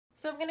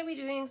So I'm going to be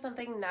doing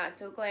something not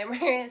so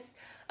glamorous.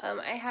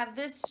 I have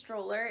this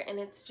stroller, and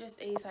it's just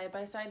a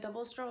side-by-side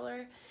double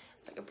stroller.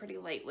 It's like a pretty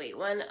lightweight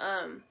one.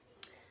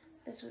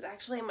 This was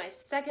actually my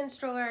second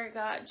stroller I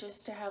got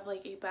just to have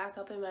like a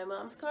backup in my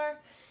mom's car.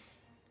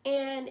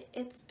 And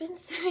it's been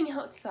sitting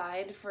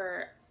outside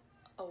for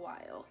a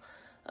while.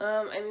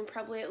 I mean,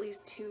 probably at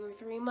least 2 or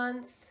 3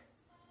 months.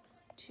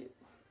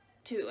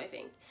 Two, I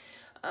think.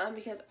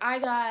 Because I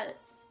got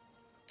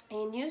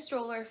a new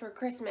stroller for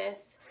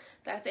Christmas.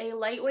 That's a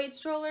lightweight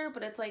stroller,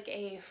 but it's like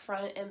a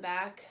front and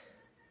back.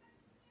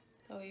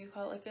 So you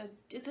call it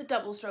it's a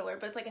double stroller,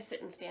 but it's like a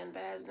sit and stand,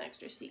 but it has an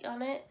extra seat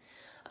on it.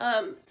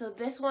 So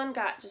this one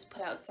got just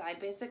put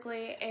outside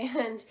basically,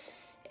 and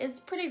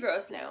it's pretty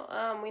gross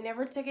now. We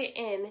never took it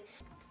in.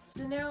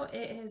 So now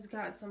it has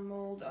got some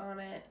mold on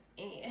it,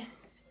 and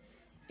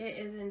it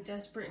is in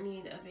desperate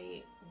need of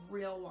a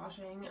real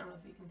washing. I don't know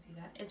if you can see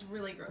that. It's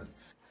really gross.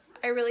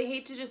 I really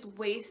hate to just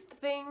waste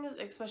things,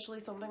 especially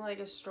something like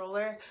a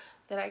stroller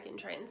that I can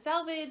try and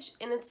salvage.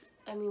 And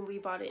I mean, we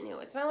bought it new.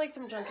 It's not like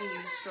some junky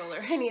used stroller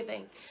or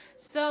anything.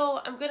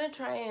 So I'm gonna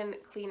try and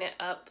clean it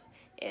up,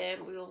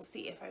 and we will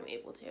see if I'm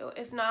able to.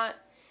 If not,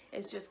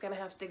 it's just gonna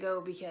have to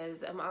go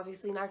because I'm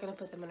obviously not gonna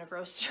put them in a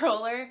gross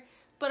stroller,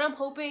 but I'm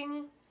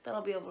hoping that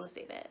I'll be able to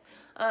save it.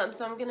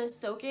 So I'm gonna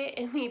soak it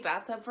in the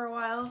bathtub for a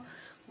while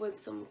with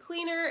some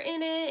cleaner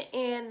in it,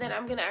 and then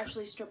I'm gonna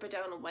actually strip it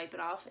down and wipe it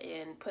off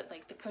and put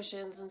like the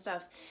cushions and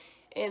stuff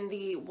in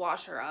the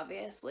washer,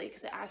 obviously,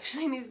 because it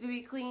actually needs to be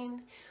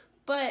cleaned.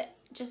 But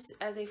just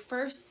as a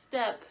first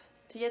step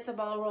to get the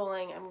ball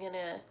rolling, I'm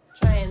gonna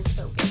try and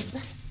soak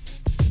it.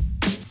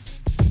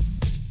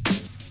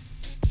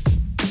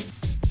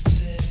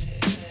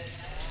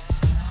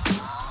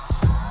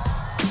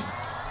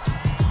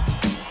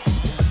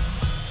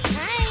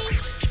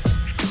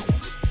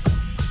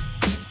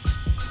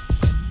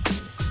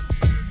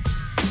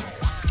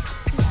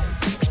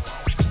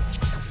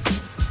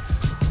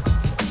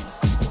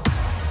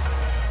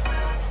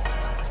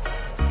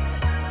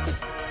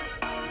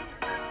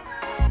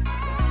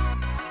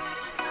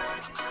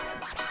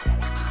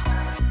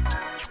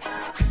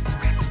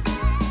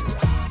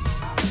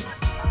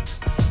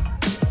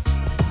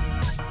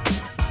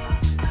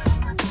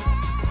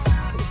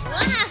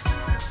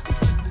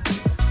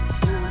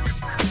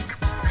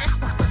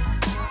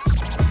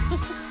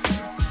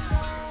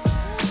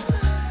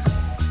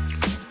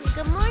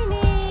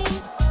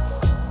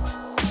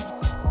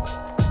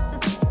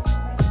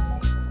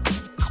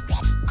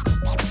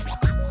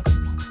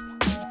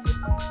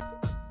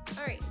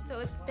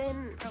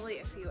 Probably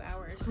a few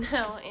hours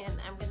now, and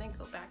I'm gonna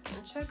go back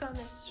and check on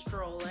this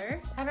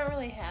stroller. I don't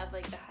really have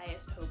like the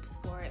highest hopes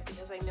for it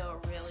because I know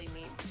it really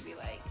needs to be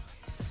like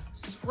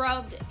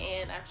scrubbed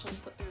and actually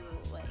put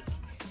through like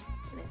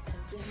an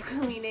intensive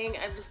cleaning.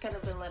 I've just kind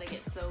of been letting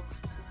it soak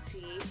to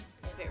see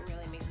if it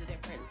really makes a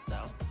difference,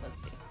 so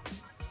let's see.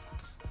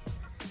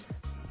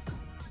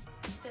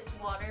 This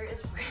water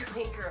is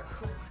really gross.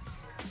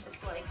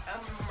 It's like a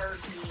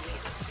murky,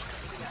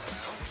 I don't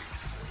know.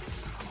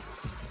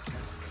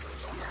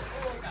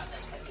 Oh god,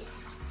 that's heavy.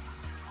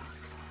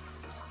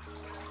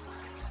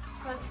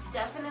 But it's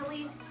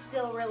definitely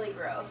still really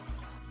gross.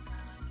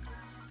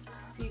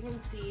 So you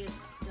can see it's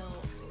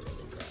still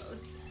really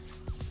gross.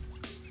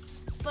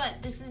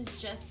 But this is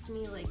just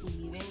me like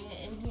leaving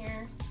it in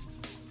here.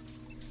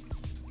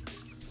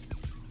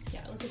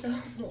 Yeah, look at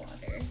the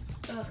water.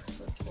 Ugh,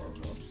 that's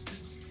horrible.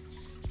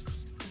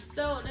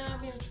 So now I'm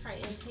gonna try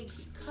and take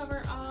the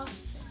cover off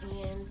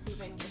and see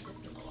if I can get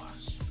this in the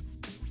wash.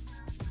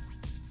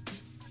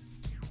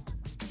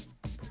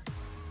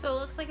 So it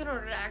looks like in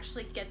order to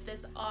actually get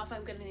this off,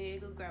 I'm gonna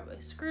need to go grab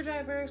a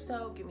screwdriver.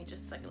 So give me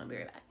just a second, I'll be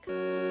right back.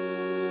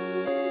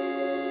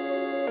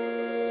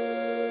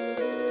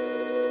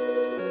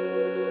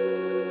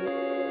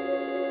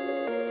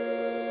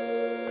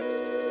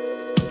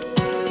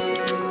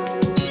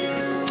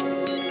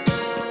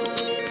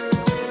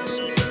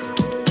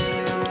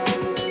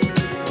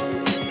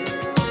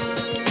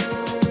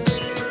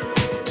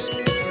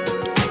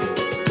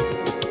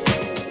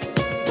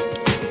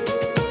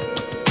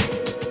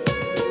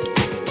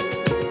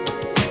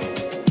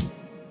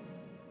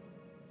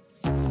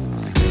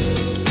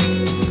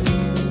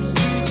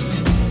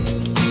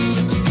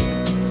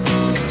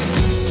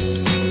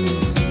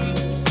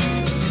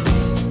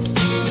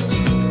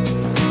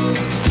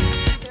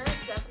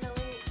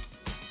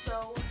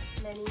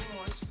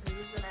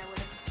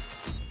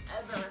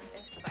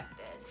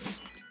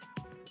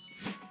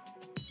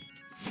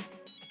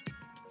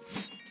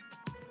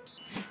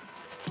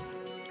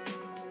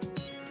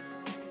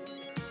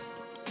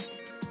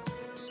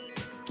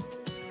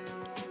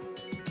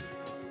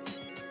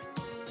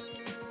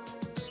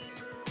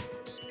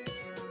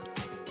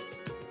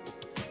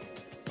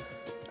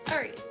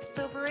 Alright,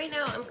 so for right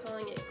now I'm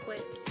calling it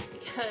quits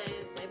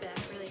because my back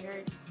really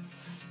hurts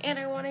and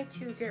I wanted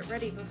to get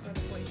ready before the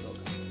boys woke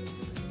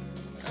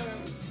up.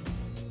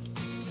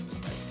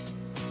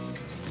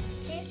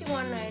 In case you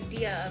want an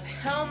idea of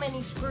how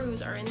many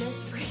screws are in this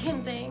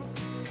freaking thing,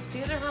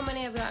 these are how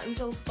many I've gotten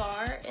so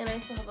far, and I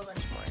still have a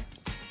bunch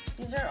more.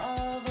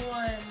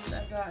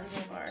 gotten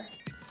so far.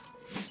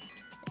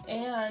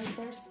 And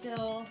there's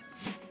still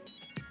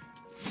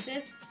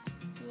this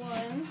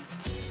one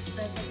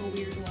that's like a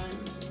weird one.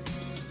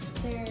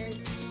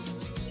 There's 2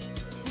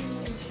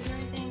 in here,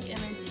 I think, and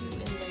then 2 in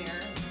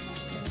there.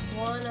 There's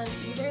 1 on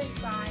either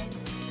side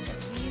of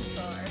these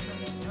bars on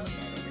this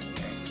outside over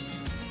here.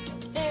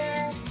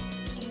 There,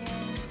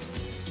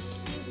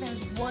 and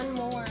there's 1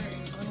 more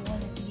on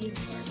one of these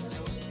bars that I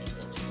want to make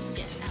it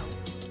get out.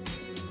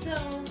 So,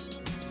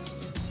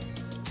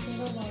 there's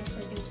a lot of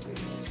freaking screws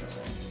in this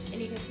stroller.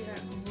 And you can see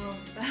that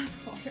gross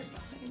bath water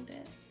behind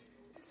it.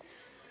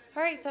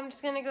 Alright, so I'm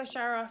just gonna go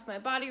shower off my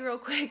body real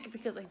quick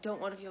because I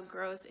don't want to feel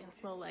gross and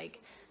smell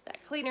like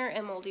that cleaner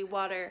and moldy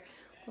water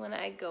when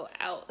I go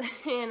out.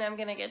 And I'm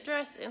gonna get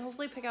dressed and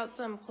hopefully pick out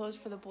some clothes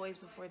for the boys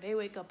before they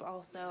wake up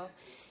also.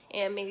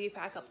 And maybe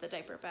pack up the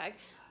diaper bag,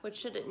 which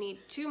shouldn't need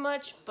too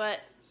much,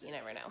 but you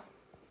never know.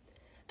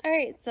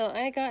 Alright, so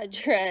I got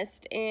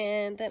dressed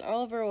and then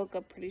Oliver woke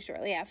up pretty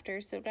shortly after,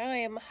 so now I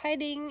am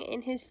hiding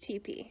in his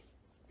teepee.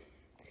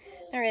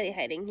 Not really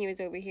hiding, he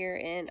was over here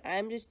and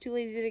I'm just too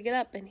lazy to get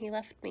up and he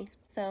left me.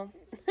 So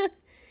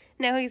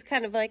now he's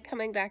kind of like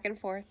coming back and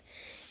forth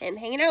and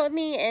hanging out with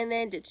me and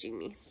then ditching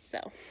me.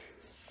 So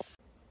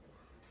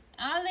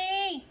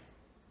Ollie!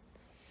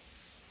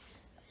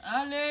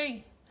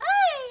 Ollie!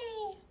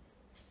 Hi!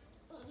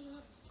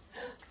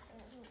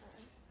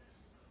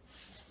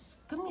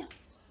 Come here.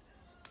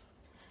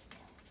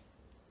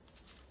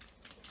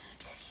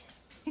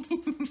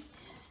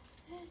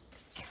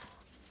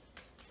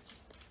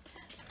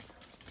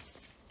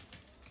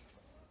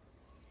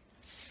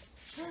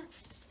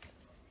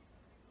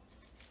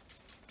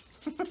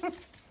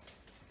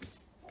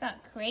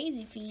 Got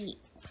crazy feet.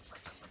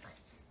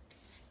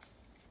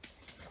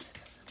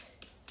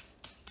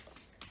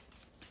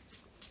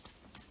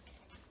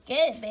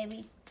 Good,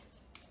 baby.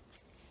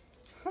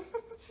 What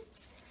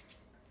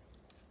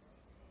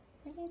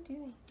are you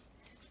doing?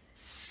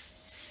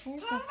 You're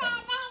so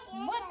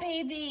funny. What,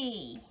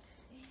 baby?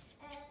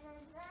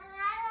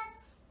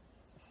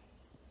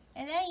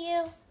 Is that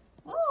you?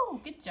 Woo,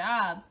 good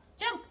job.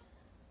 Jump.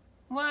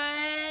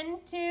 1,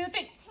 2,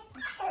 3.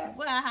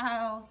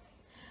 Wow.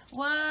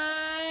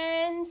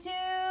 1, 2,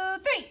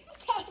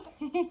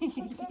 3.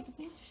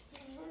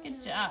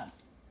 Good job.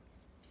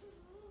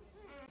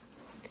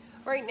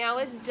 Right now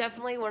is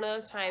definitely one of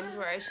those times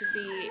where I should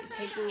be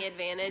taking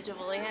advantage of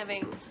only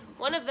having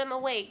one of them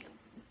awake,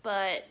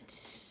 but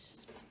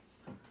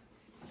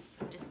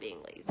I'm just being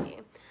lazy.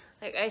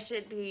 Like, I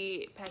should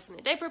be packing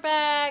the diaper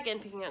bag and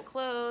picking out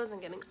clothes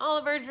and getting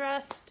Oliver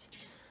dressed.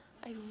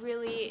 I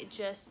really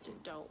just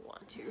don't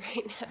want to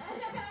right now.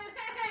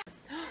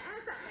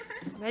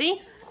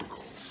 Ready?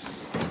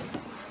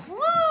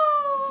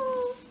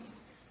 Woo!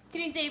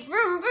 Can you say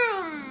vroom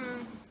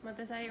vroom? Want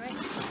this out of your way?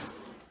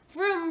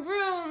 Vroom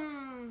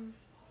vroom!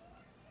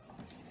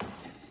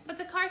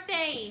 What's a car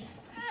say?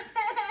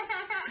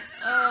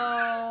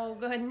 Oh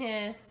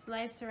goodness,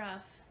 life's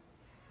rough.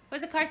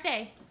 What's a car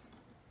say?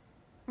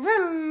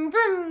 Vroom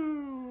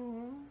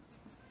vroom!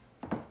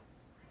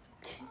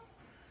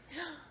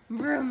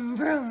 Vroom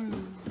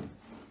vroom!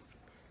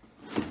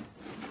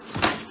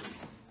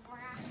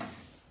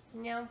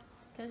 No,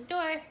 close the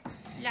door.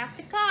 Lock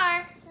the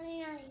car.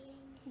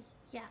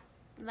 Yeah,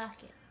 lock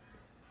it.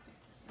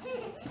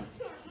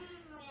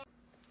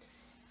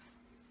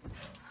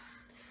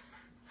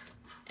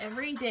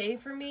 Every day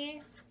for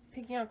me,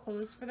 picking out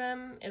clothes for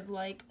them is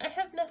like, I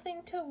have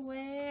nothing to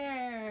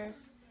wear.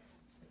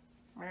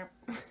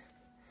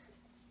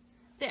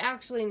 They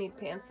actually need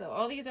pants though.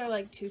 All these are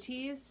like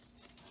tutus,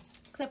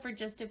 except for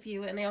just a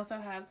few, and they also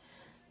have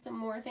some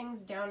more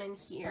things down in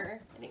here.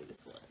 I think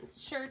this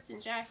one's shirts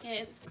and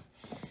jackets,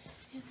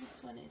 and this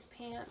one is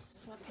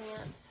pants,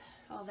 sweatpants,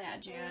 all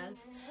that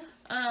jazz.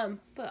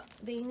 But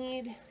they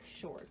need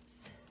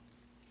shorts.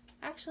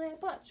 Actually, I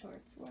bought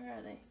shorts. Where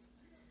are they?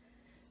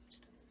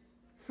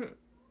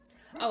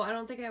 Oh, I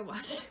don't think I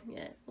washed them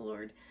yet.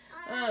 Lord.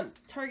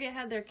 Target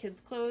had their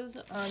kids' clothes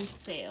on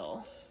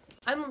sale.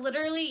 I'm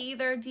literally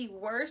either the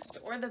worst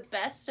or the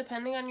best,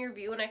 depending on your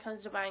view when it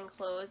comes to buying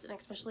clothes, and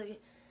especially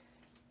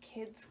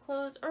kids'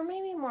 clothes, or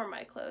maybe more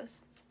my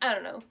clothes. I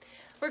don't know.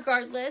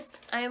 Regardless,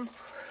 I'm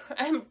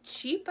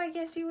cheap, I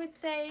guess you would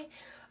say.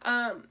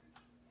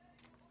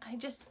 I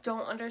just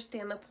don't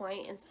understand the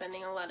point in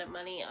spending a lot of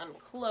money on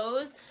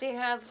clothes. They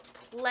have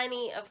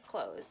plenty of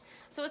clothes.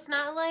 So it's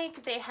not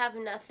like they have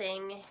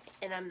nothing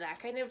and I'm that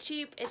kind of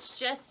cheap. It's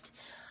just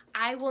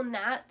I will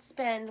not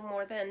spend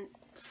more than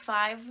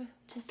 $5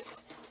 to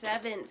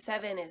 $7.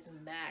 $7 is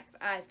max.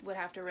 I would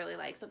have to really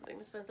like something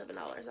to spend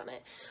 $7 on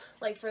it.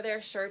 Like for their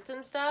shirts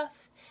and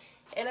stuff.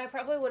 And I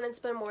probably wouldn't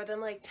spend more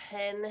than like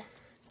 $10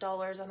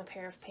 $8 on a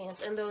pair of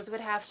pants, and those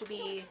would have to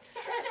be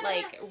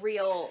like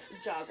real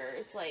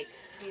joggers, like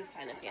these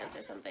kind of pants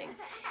or something.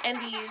 And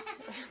these,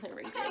 they're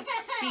wrinkly.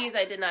 These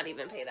I did not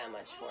even pay that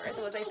much for.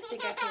 Those I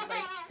think I paid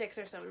like $6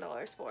 or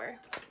 $7 for.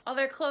 All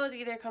their clothes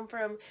either come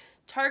from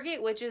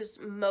Target, which is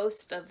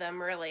most of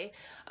them really,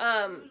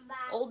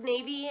 Old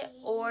Navy,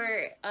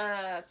 or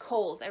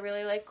Kohl's. I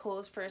really like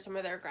Kohl's for some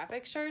of their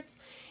graphic shirts,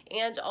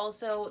 and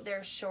also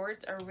their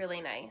shorts are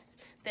really nice.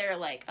 They're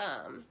like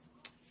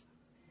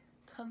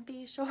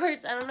comfy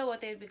shorts. I don't know what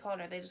they'd be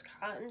called. Are they just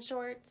cotton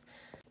shorts?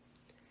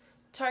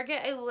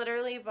 Target, I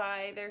literally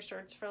buy their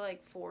shirts for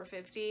like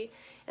 $4.50,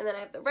 and then I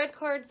have the red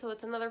card, so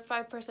it's another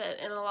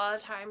 5%. And a lot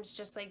of times,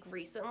 just like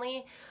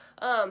recently,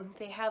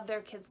 they have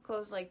their kids'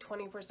 clothes like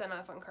 20%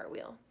 off on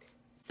Cartwheel.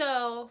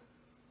 So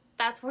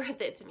that's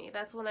worth it to me.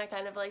 That's when I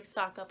kind of like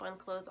stock up on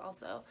clothes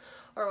also,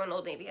 or when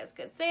Old Navy has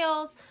good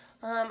sales.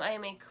 I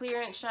am a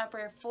clearance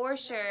shopper for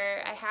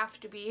sure. I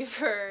have to be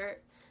for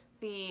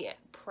the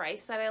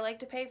price that I like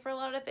to pay for a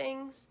lot of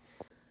things.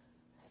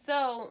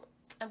 So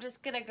I'm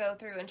just gonna go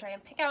through and try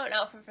and pick out an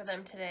outfit for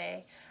them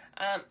today.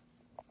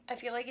 I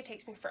feel like it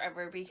takes me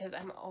forever because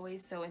I'm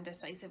always so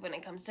indecisive when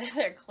it comes to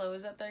their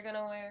clothes that they're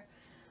gonna wear.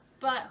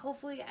 But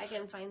hopefully I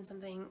can find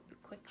something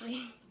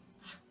quickly.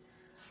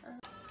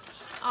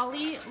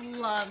 Ollie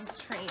loves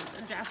trains,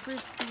 and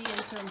Jasper's pretty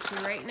into them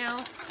too right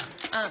now.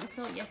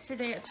 So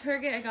yesterday at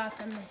Target I got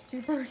them this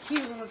super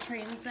cute little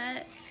train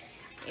set.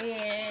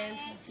 And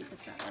once he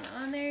puts that one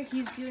on there,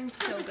 he's doing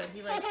so good.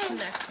 He like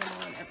connects them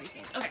on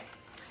everything. Okay.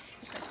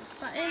 Press this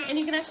button, and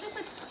you can actually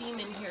put steam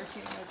in here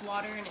too, like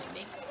water, and it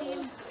makes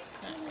steam.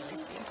 Not really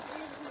steam.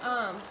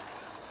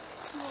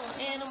 Little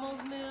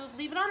animals move.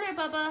 Leave it on there,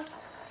 Bubba.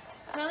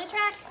 Put it on the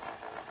track.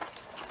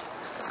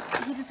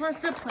 He just wants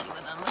to play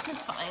with them, which is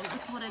fine.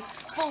 That's what it's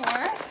for.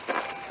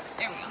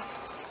 There we go.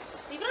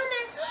 Leave it on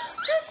there.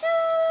 Choo-choo!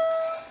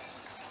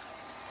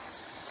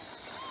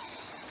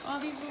 All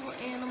these little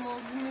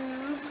animals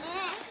move.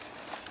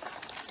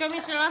 Do you want me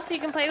to shut it off so you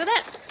can play with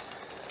it?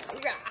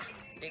 Yeah.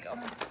 There you go.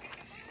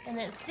 And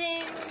it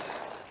sings.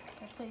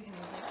 It plays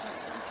music.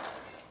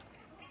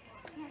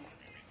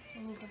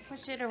 And you can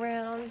push it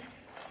around.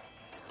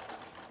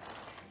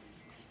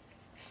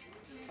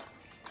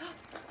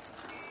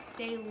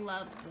 They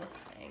love this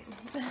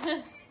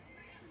thing.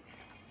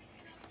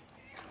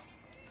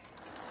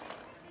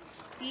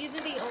 These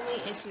are the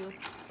only issue.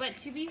 But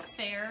to be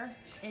fair,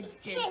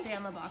 it did say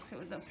on the box it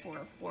was for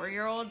a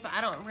 4-year-old, but I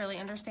don't really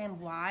understand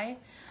why.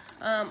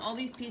 All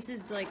these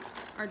pieces like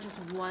are just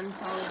one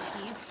solid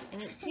piece,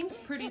 and it seems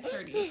pretty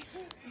sturdy.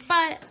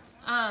 But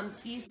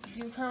these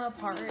do come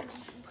apart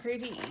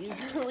pretty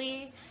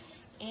easily,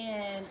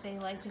 and they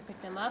like to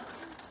pick them up.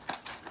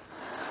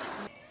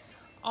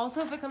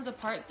 Also, if it comes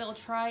apart, they'll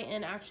try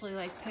and actually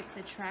like pick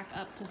the track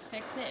up to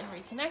fix it and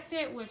reconnect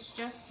it, which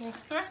just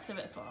makes the rest of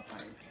it fall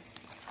apart.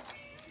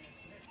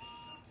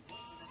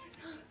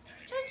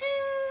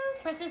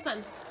 Choo-choo! Press this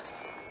button.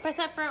 Press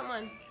that front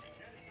one.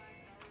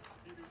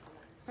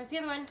 Press the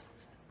other one.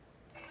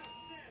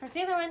 Press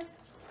the other one.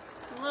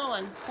 The little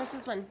one. Press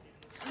this one.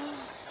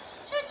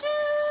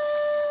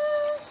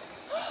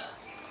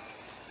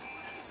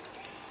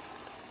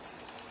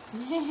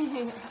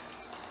 Choo-choo!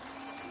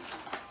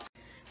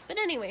 But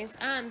anyways,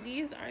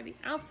 these are the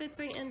outfits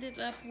I ended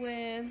up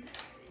with.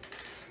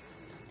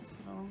 This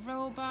little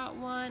robot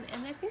one,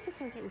 and I think this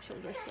one's from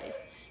Children's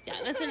Place. Yeah,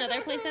 that's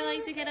another place I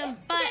like to get them,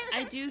 but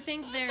I do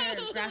think their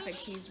graphic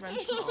tees run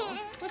small.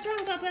 What's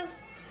wrong, Papa?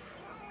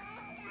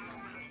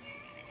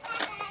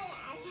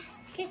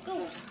 Can't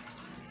go.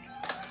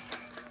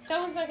 That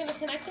one's not gonna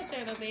connect up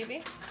there though,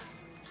 baby.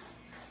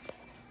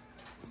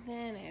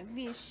 Then I have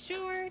these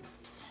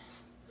shorts.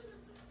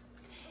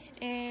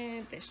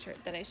 And this shirt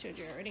that I showed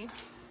you already.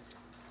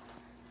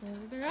 Those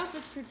are their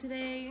outfits for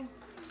today.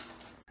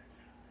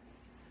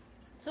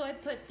 So I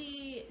put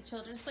the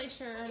Children's Play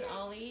shirt on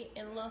Ollie,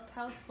 and look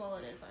how small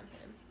it is on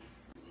him.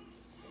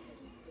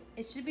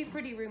 It should be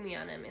pretty roomy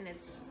on him, and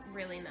it's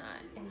really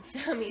not. His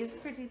tummy is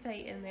pretty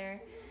tight in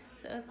there.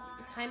 So it's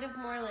kind of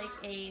more like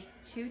a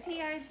 2T,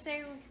 I'd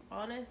say,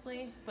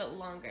 honestly, but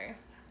longer.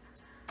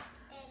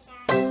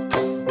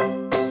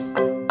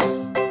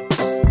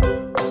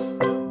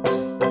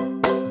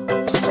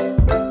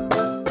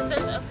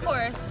 Since, of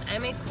course,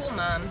 I'm a cool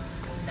mom,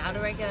 not a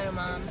regular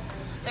mom,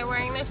 they're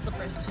wearing their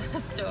slippers to the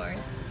store.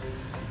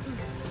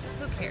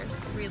 Who cares,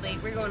 really?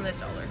 We're going to the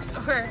dollar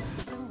store.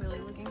 What I'm really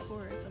looking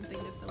for is something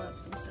to fill up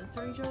some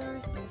sensory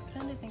drawers. I was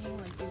kind of thinking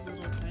like these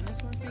little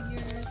dinosaur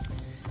figures,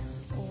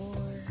 or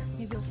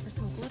maybe look for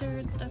some glitter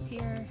and stuff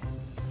here.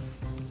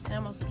 And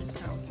I'm also just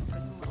kind of looking for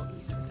some little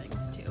Easter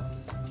things too.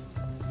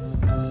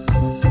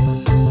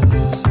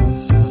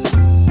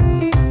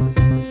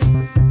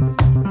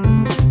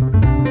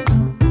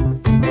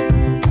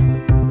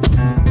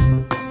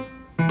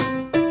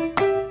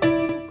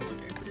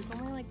 Glitter, but it's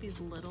only like these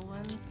little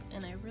ones,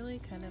 and I really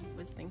kind of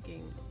was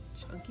thinking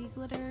chunky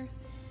glitter.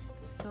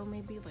 So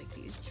maybe like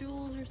these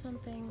jewels or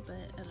something,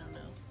 but I don't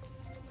know.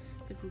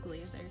 The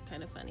googlies are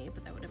kind of funny,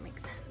 but that wouldn't make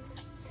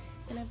sense.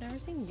 And I've never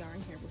seen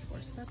yarn here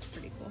before, so that's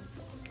pretty cool.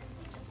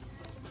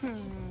 I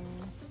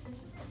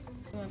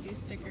love these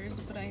stickers,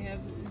 but I have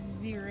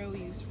zero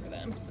use for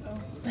them, so.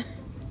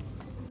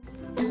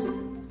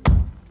 I'm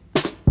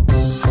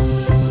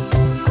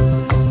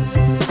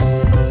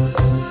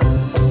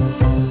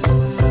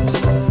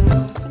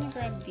gonna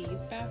grab these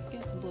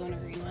baskets, a blue and a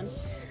green one,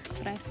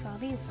 but I saw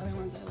these other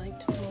ones I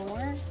liked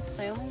more.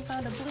 I only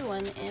found a blue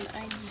one, and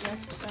I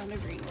just found a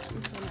green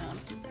one, so now I'm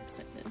super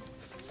excited.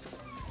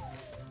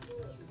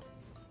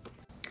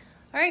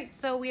 Alright,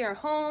 so we are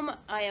home.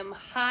 I am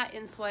hot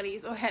and sweaty,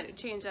 so I had to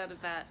change out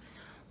of that.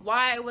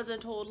 Why I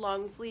wasn't told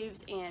long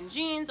sleeves and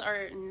jeans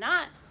are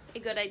not a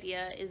good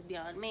idea is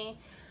beyond me.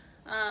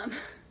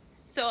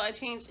 So I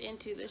changed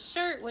into this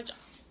shirt, which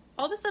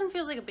all of a sudden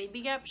feels like a Baby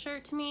Gap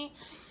shirt to me.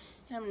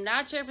 And I'm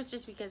not sure if it's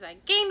just because I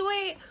gained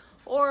weight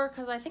or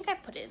because I think I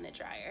put it in the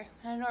dryer.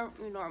 I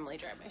normally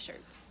dry my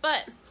shirt,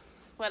 but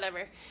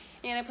whatever.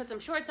 And I put some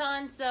shorts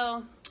on,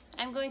 so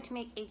I'm going to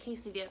make a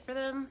quesadilla for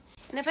them.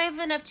 And if I have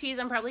enough cheese,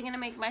 I'm probably going to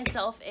make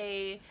myself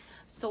a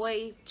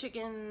soy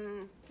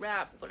chicken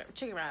wrap, whatever,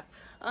 chicken wrap.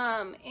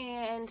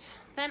 And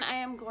then I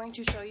am going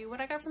to show you what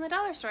I got from the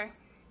dollar store.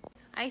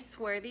 I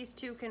swear these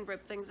two can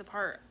rip things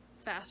apart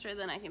faster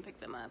than I can pick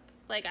them up.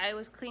 Like, I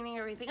was cleaning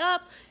everything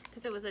up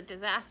because it was a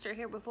disaster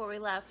here before we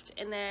left,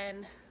 and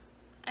then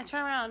I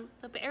turn around,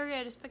 the area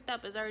I just picked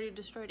up is already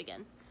destroyed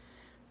again.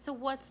 So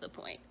what's the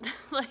point?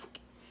 Like,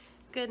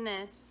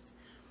 goodness.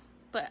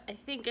 But I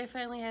think I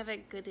finally have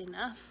it good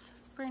enough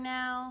for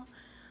now.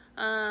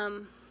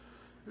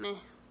 Meh,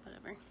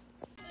 whatever.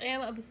 I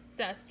am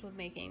obsessed with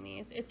making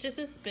these. It's just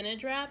a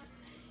spinach wrap,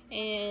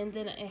 and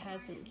then it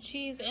has some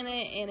cheese in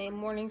it and a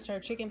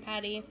Morningstar chicken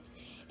patty,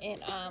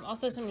 and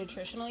also some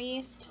nutritional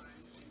yeast.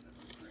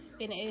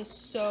 And it is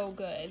so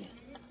good.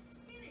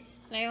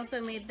 And I also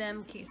made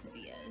them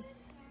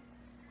quesadillas.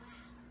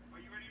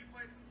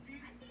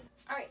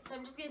 Alright, so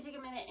I'm just going to take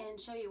a minute and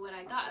show you what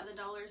I got at the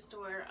dollar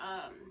store.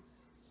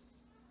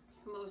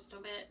 Most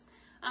of it.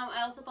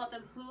 I also bought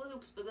them hula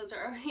hoops, but those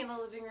are already in the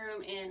living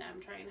room, and I'm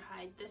trying to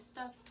hide this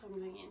stuff, so I'm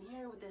going in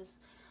here with this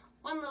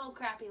one little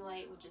crappy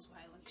light, which is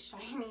why it looks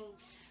shiny.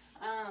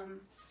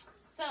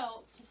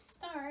 So to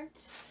start,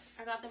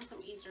 I got them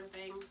some Easter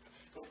things.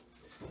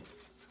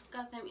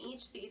 Got them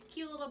each these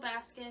cute little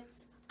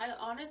baskets. I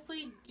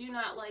honestly do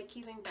not like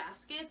keeping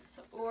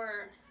baskets,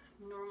 or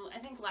normally, I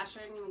think last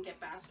year I didn't even get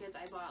baskets.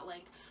 I bought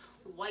like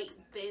white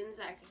bins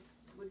that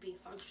would be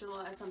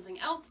functional as something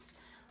else.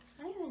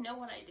 I don't even know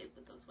what I did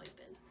with those white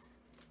bins.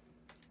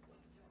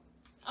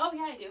 Oh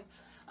yeah, I do.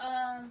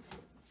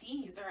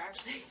 These are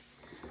actually,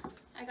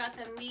 I got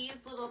them these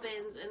little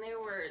bins, and they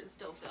were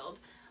still filled.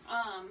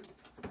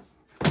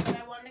 But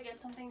I wanted to get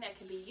something that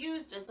could be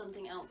used as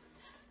something else,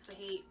 because I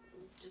hate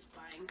just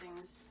buying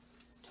things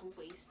to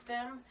waste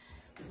them.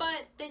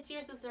 But this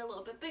year, since they're a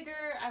little bit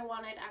bigger, I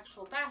wanted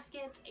actual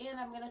baskets, and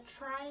I'm gonna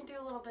try and do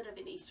a little bit of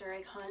an Easter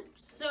egg hunt.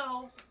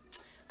 So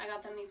I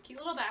got them these cute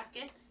little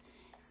baskets.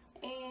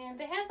 And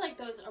they had like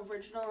those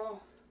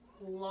original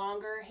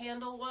longer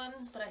handle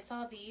ones, but I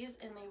saw these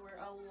and they were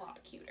a lot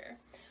cuter.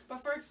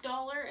 But for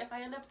 $1, if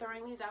I end up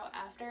throwing these out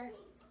after,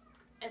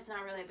 it's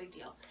not really a big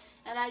deal.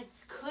 And I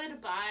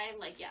could buy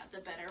like, yeah, the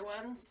better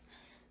ones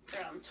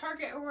from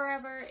Target or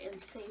wherever and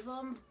save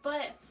them,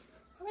 but I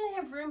don't really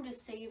have room to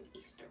save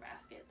Easter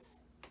baskets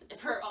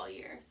for all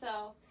year,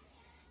 so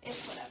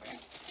it's whatever.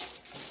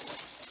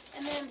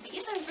 And then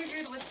these I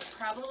figured would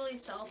probably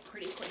sell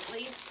pretty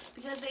quickly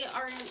because they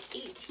are an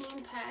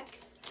 18-pack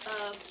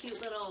of cute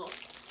little,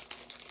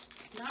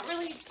 not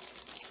really,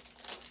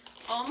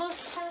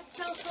 almost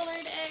pastel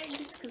colored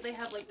eggs, because they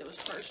have like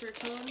those harsher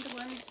toned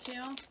ones too.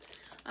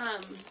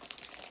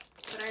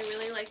 But I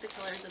really like the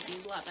colors of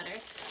these a lot better.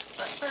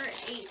 But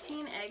for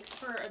 18 eggs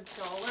for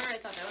 $1, I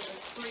thought that was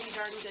a pretty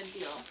darn good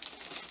deal.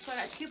 So I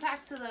got 2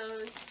 packs of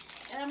those,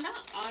 and I'm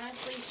not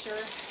honestly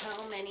sure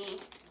how many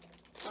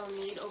I'll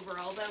need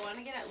overall, but I want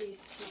to get at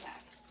least 2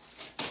 packs.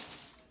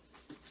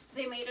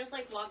 They made us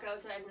like walk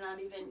outside and not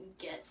even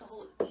get the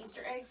whole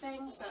Easter egg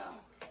thing, so.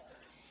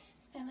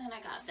 And then I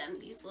got them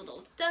these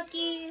little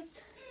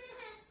duckies,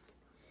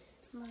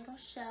 little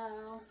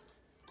shell,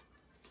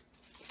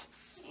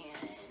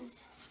 and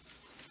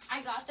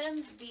I got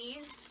them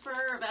these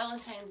for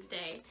Valentine's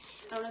Day.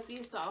 I don't know if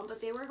you saw them, but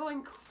they were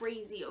going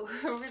crazy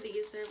over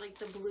these. They're like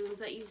the balloons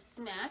that you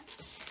smack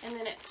and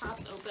then it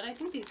pops open. I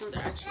think these ones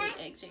are actually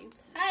egg-shaped.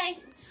 Hi!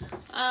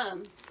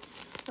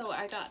 So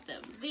I got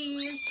them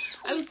these.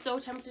 I was so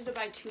tempted to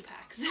buy 2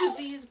 packs of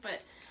these,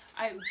 but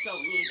I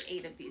don't need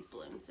 8 of these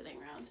balloons sitting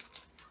around.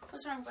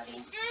 What's wrong,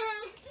 buddy?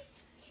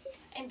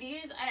 And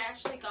these, I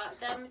actually got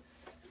them,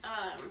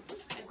 I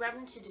grabbed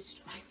them to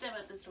distract them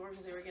at the store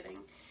because they were getting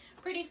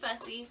pretty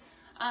fussy.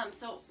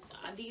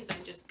 These I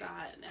just got.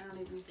 I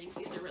don't even think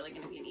these are really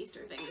going to be an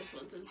Easter thing. This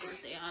one says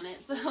birthday on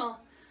it. So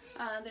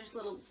there's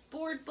little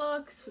board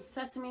books with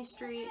Sesame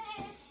Street.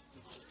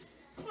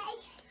 Hi!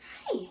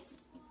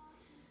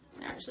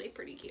 They're actually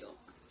pretty cute.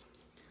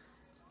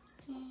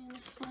 And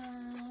this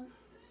one.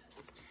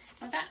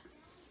 Like that.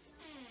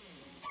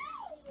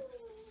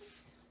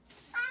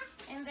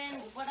 And then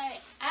what I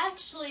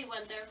actually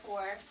went there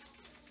for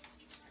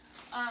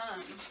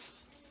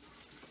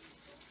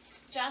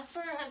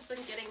Jasper has been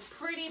getting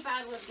pretty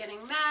bad with getting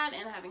mad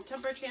and having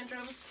temper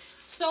tantrums.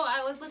 So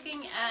I was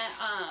looking at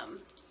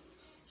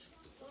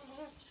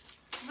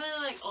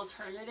really like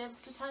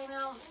alternatives to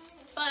timeouts,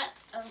 but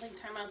I don't think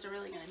timeouts are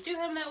really going to do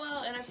him that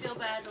well, and I feel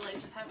bad to like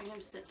just having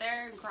him sit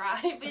there and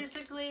cry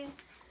basically.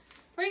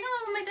 Where are you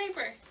going with my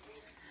diapers?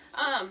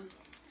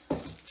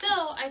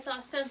 So I saw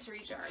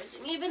sensory jars,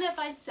 and even if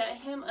I set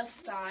him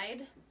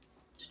aside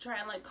to try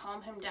and like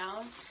calm him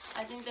down,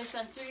 I think the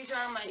sensory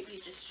jar might be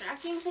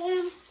distracting to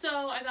him.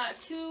 So I got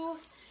two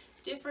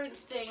different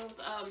things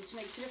to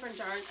make two different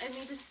jars. I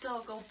need to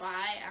still go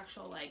buy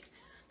actual like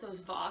those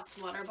Voss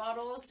water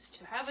bottles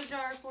to have a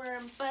jar for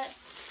him, but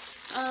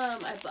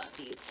I bought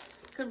these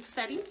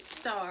confetti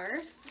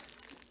stars.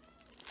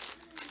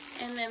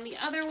 And then the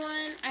other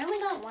one, I only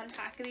got one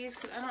pack of these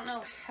because I don't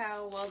know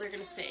how well they're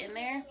gonna fit in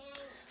there.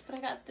 But I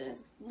got the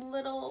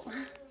little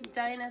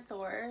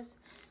dinosaurs,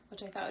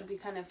 which I thought would be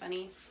kind of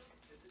funny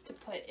to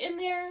put in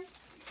there.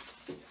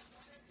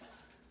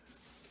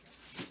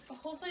 But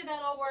hopefully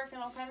that'll work,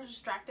 and I'll kind of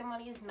distract him when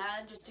he's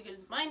mad just to get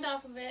his mind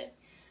off of it.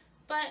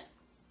 But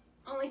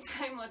only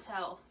time will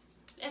tell.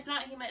 If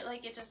not, he might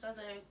like it just as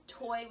a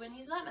toy when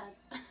he's not mad.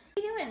 What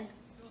are you doing?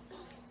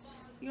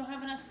 You don't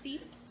have enough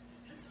seats?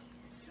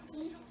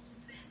 What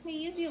are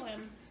you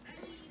doing?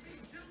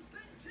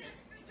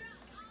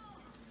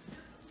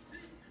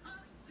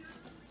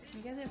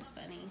 You guys are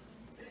funny.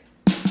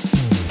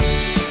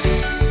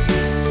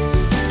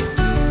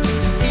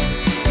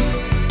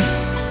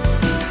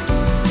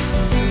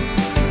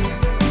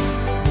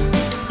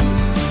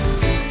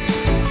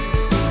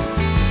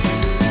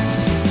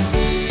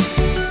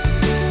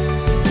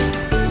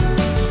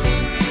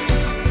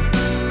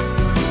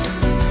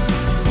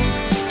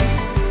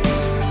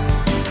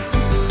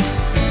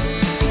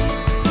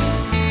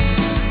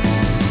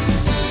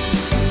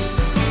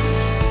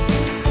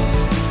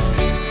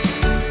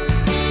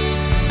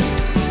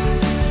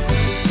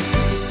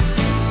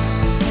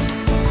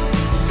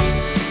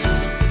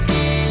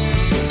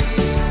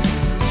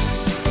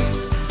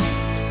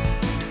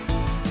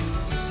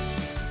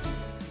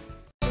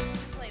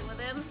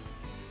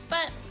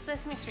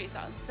 Sesame Street's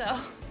on, so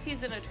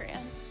he's in a trance.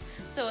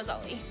 So is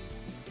Ollie.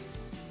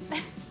 Come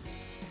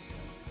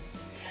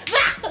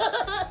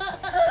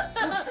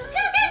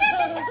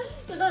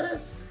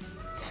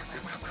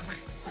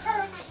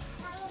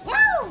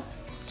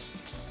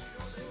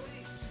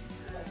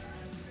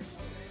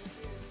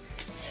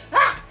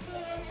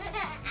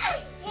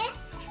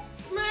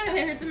out of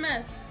there, it's a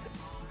mess.